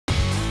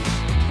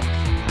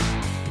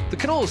The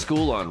Canola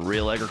School on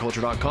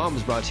RealAgriculture.com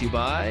is brought to you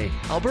by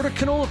Alberta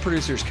Canola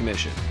Producers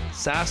Commission,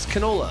 SAS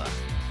Canola,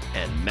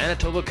 and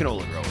Manitoba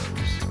Canola Growers.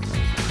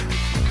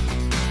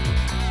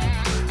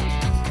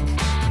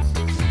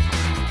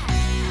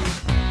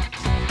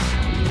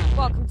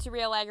 Welcome to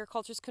Real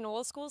Agriculture's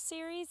Canola School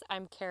series.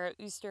 I'm Kara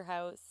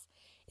Oosterhuis.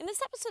 In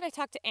this episode, I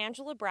talked to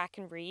Angela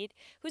Brackenreed,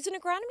 who's an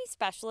agronomy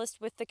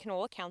specialist with the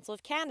Canola Council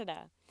of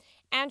Canada.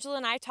 Angela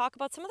and I talk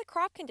about some of the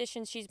crop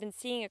conditions she's been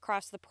seeing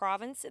across the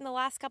province in the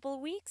last couple of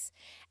weeks,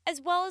 as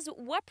well as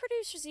what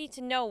producers need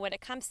to know when it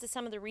comes to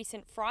some of the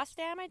recent frost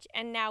damage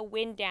and now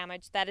wind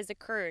damage that has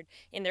occurred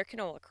in their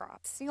canola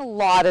crops. Seeing a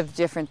lot of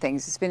different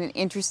things. It's been an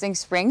interesting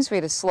spring. So we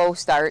had a slow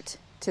start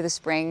to the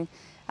spring.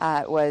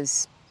 It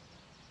was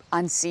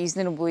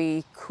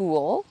unseasonably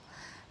cool.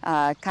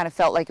 Kind of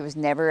felt like it was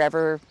never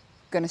ever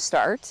going to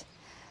start.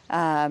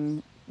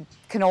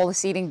 Canola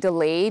seeding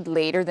delayed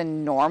later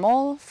than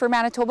normal for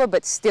Manitoba,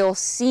 but still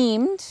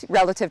seemed,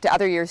 relative to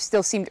other years,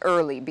 still seemed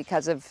early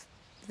because of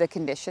the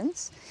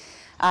conditions.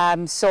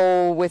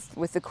 So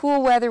with the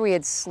cool weather, we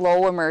had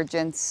slow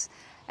emergence,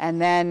 and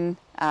then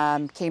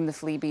came the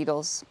flea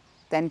beetles,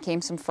 then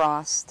came some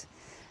frost.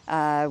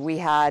 We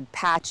had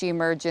patchy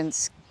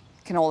emergence,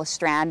 canola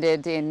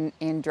stranded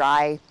in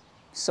dry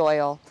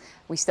soil.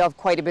 We still have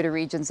quite a bit of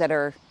regions that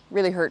are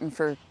really hurting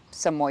for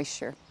some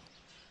moisture.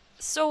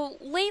 So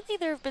lately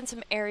there have been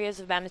some areas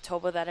of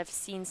Manitoba that have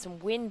seen some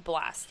wind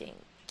blasting.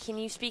 Can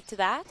you speak to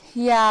that?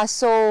 Yeah,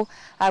 so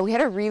we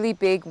had a really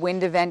big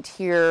wind event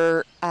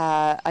here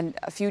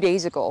a few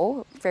days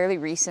ago, fairly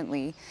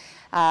recently,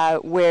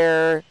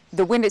 where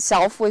the wind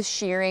itself was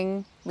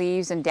shearing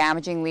leaves and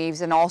damaging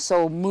leaves and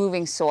also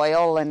moving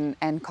soil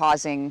and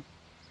causing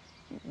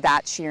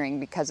that shearing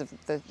because of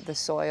the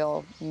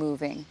soil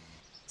moving.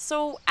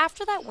 So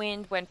after that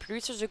wind, when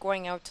producers are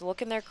going out to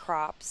look in their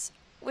crops,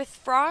 with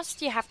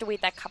frost, you have to wait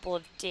that couple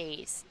of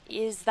days.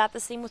 Is that the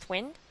same with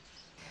wind?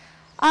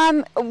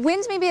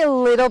 Winds may be a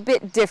little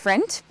bit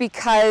different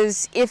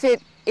because if the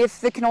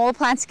canola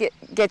plants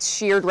gets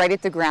sheared right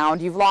at the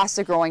ground, you've lost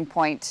the growing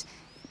point.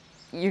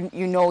 You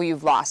know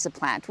you've lost the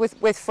plant.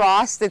 With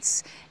frost,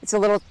 it's a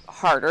little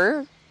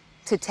harder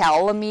to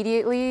tell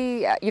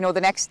immediately.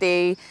 The next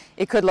day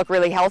it could look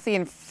really healthy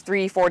and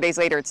 3-4 days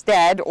later it's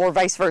dead, or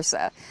vice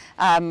versa.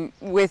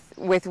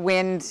 With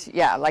wind,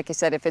 yeah, like I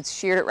said, if it's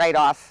sheared it right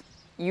off,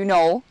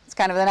 it's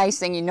kind of the nice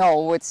thing,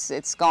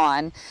 it's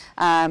gone.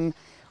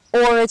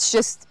 Or it's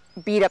just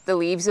beat up the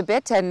leaves a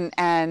bit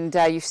and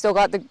you've still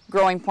got the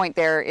growing point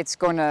there. It's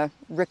going to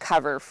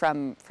recover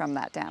from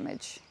that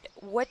damage.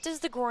 What does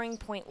the growing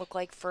point look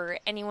like for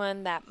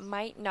anyone that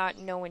might not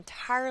know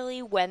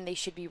entirely when they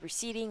should be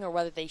reseeding or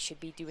whether they should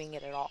be doing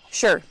it at all?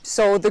 Sure.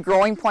 So the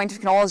growing point of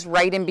canola is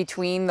right in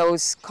between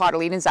those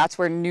cotyledons. That's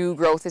where new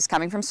growth is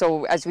coming from.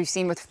 So as we've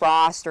seen with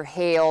frost or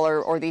hail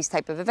or these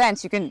type of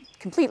events, you can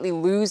completely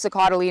lose the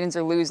cotyledons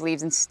or lose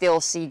leaves and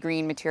still see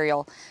green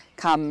material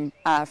come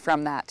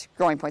from that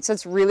growing point. So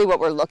that's really what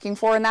we're looking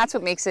for, and that's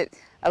what makes it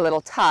a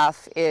little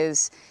tough,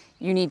 is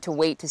you need to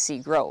wait to see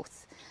growth.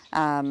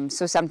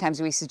 So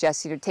sometimes we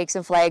suggest take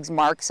some flags,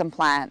 mark some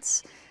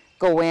plants,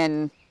 go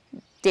in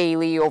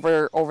daily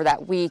over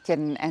that week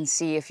and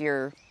see if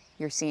you're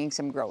seeing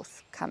some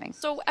growth coming.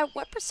 So at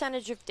what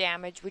percentage of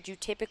damage would you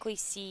typically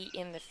see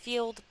in the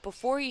field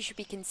before you should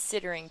be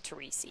considering to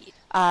reseed?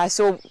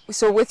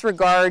 So with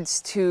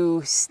regards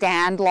to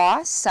stand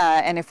loss,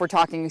 and if we're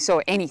talking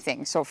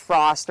anything,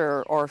 frost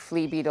or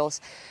flea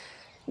beetles,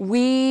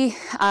 we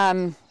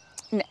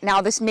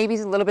now this maybe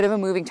is a little bit of a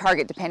moving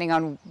target depending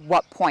on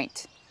what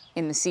point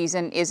in the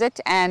season is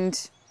it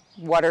and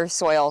what are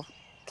soil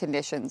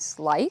conditions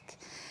like.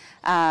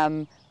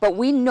 But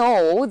we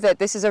know that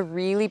this is a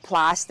really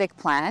plastic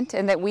plant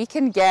and that we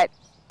can get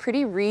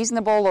pretty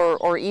reasonable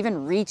or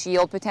even reach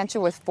yield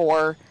potential with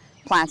 4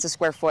 plants a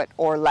square foot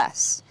or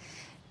less.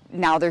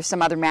 Now there's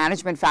some other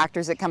management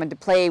factors that come into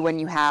play when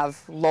you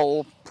have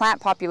low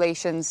plant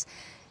populations,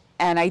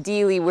 and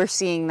ideally we're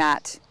seeing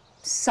that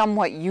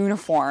somewhat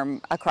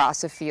uniform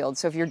across a field.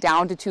 So if you're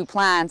down to 2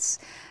 plants,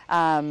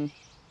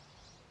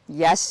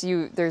 yes,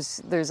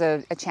 there's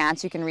a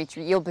chance you can reach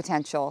your yield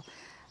potential,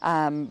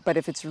 but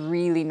if it's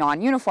really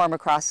non-uniform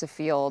across the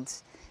field,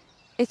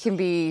 it can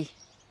be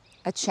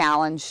a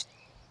challenge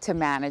to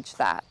manage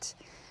that.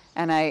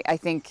 And I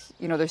think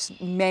there's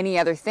many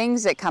other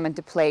things that come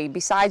into play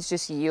besides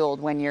just yield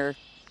when you're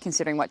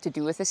considering what to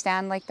do with a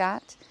stand like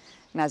that.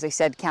 And as I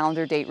said,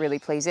 calendar date really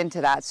plays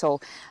into that. So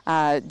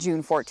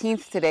June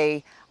 14th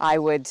today, I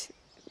would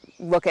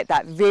look at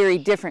that very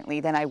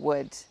differently than I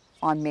would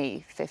on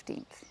May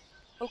 15th.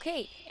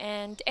 Okay,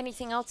 and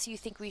anything else you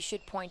think we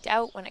should point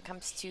out when it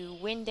comes to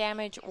wind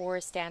damage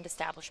or stand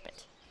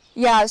establishment?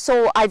 Yeah,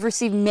 so I've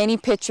received many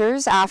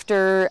pictures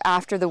after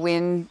the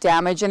wind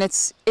damage, and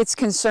it's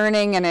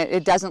concerning and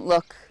it doesn't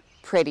look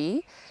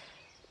pretty.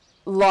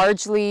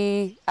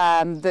 Largely,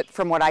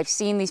 from what I've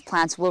seen, these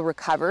plants will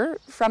recover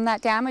from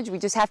that damage. We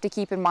just have to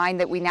keep in mind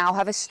that we now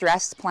have a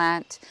stressed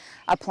plant,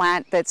 a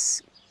plant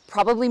that's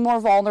probably more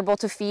vulnerable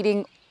to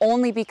feeding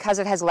only because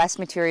it has less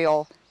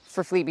material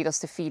for flea beetles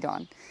to feed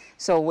on.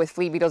 So with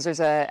flea beetles, there's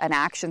an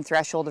action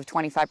threshold of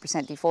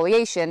 25%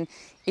 defoliation.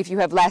 If you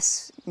have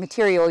less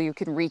material, you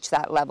can reach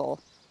that level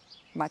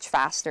much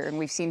faster. And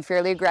we've seen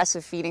fairly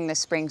aggressive feeding this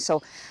spring.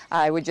 So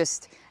I would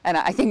just, and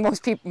I think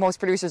most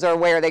producers are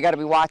aware they got to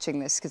be watching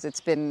this, because it's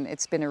been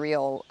a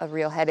real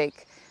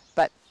headache.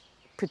 But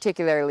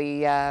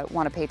particularly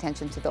want to pay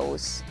attention to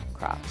those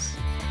crops.